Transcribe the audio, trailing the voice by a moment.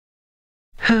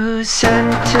Who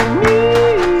sent to me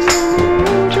an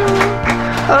angel,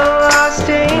 a lost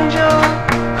angel,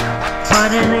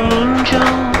 but an angel.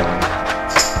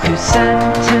 Who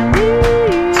sent to me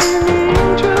an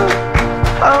angel,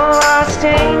 a lost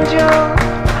angel,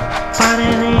 but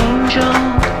an angel.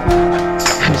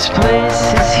 Whose place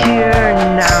is here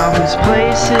now, whose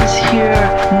place is here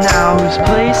now, whose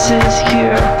place is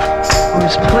here,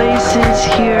 whose place is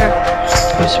here,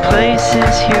 whose place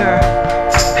is here,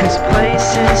 whose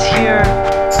place is here,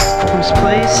 whose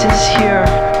place is here,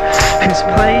 whose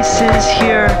place is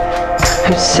here.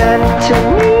 Who sent to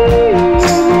me an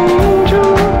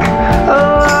angel, a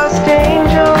lost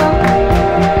angel,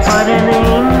 but an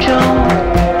angel.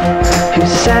 Who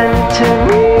sent to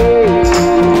me an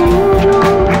angel,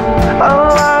 a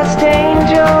lost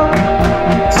angel,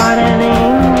 but an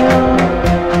angel.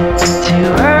 To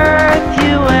earth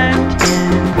you went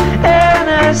in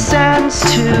a sense,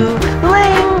 to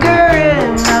linger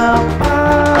in the body.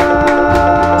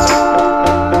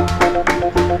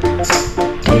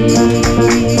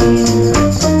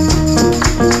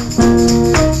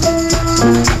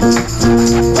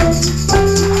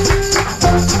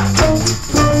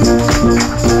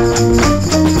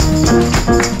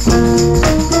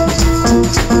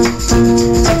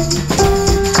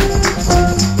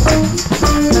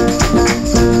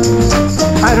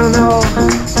 I don't know,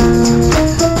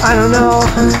 I don't know,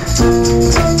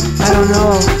 I don't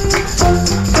know,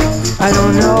 I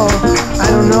don't know, I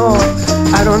don't know,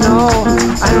 I don't know,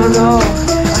 I don't know,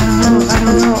 I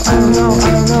don't know, I don't know, I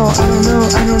don't know, I don't know,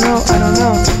 I don't know, I don't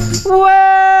know.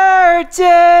 Where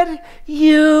did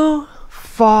you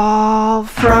fall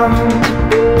from?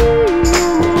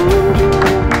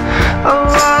 A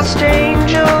lost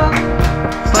angel,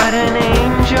 but an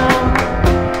angel.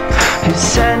 Who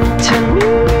sent to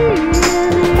me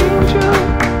an angel,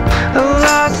 a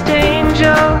lost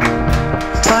angel,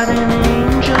 but an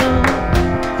angel.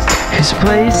 Whose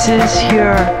place is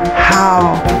here,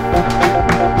 how?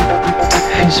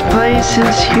 Whose place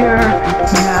is here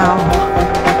now?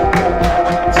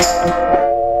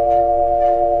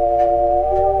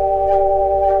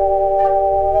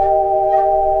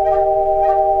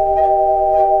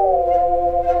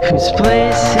 Whose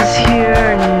place is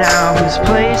here now, whose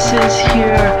place is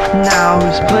here now,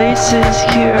 whose place is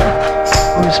here,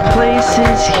 whose place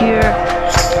is here,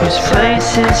 whose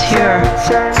place is here,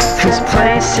 whose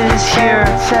place is here,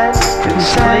 whose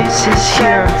place is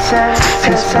here,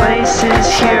 whose place is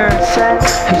here.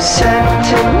 Who sent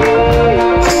to me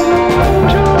an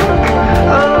angel,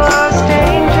 a lost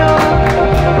angel,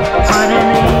 but an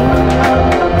angel.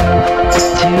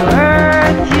 To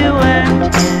earth you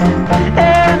went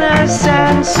in a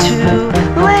sense, to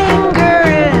linger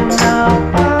in the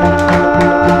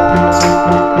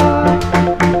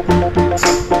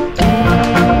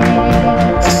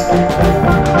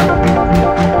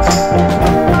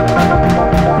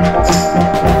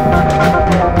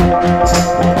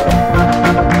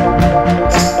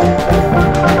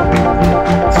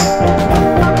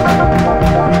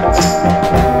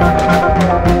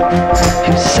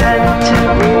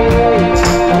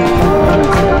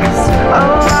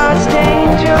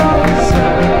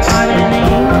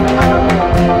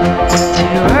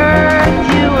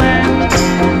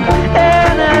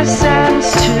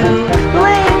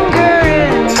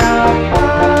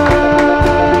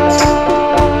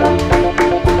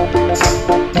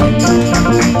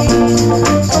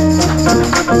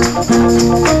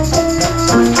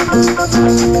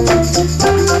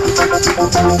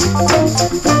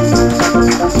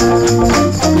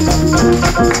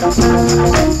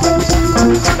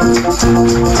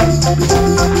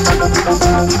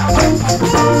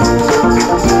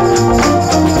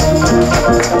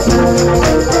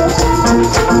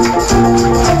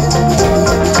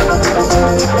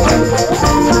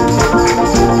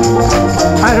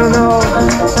I don't know,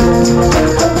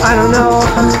 I don't know,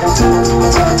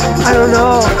 I don't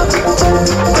know,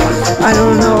 I don't know, I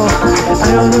don't know,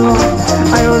 I don't know,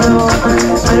 I don't know, I don't know,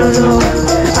 I don't know,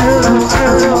 I don't know,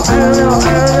 I don't know, I don't know,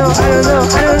 I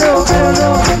don't know.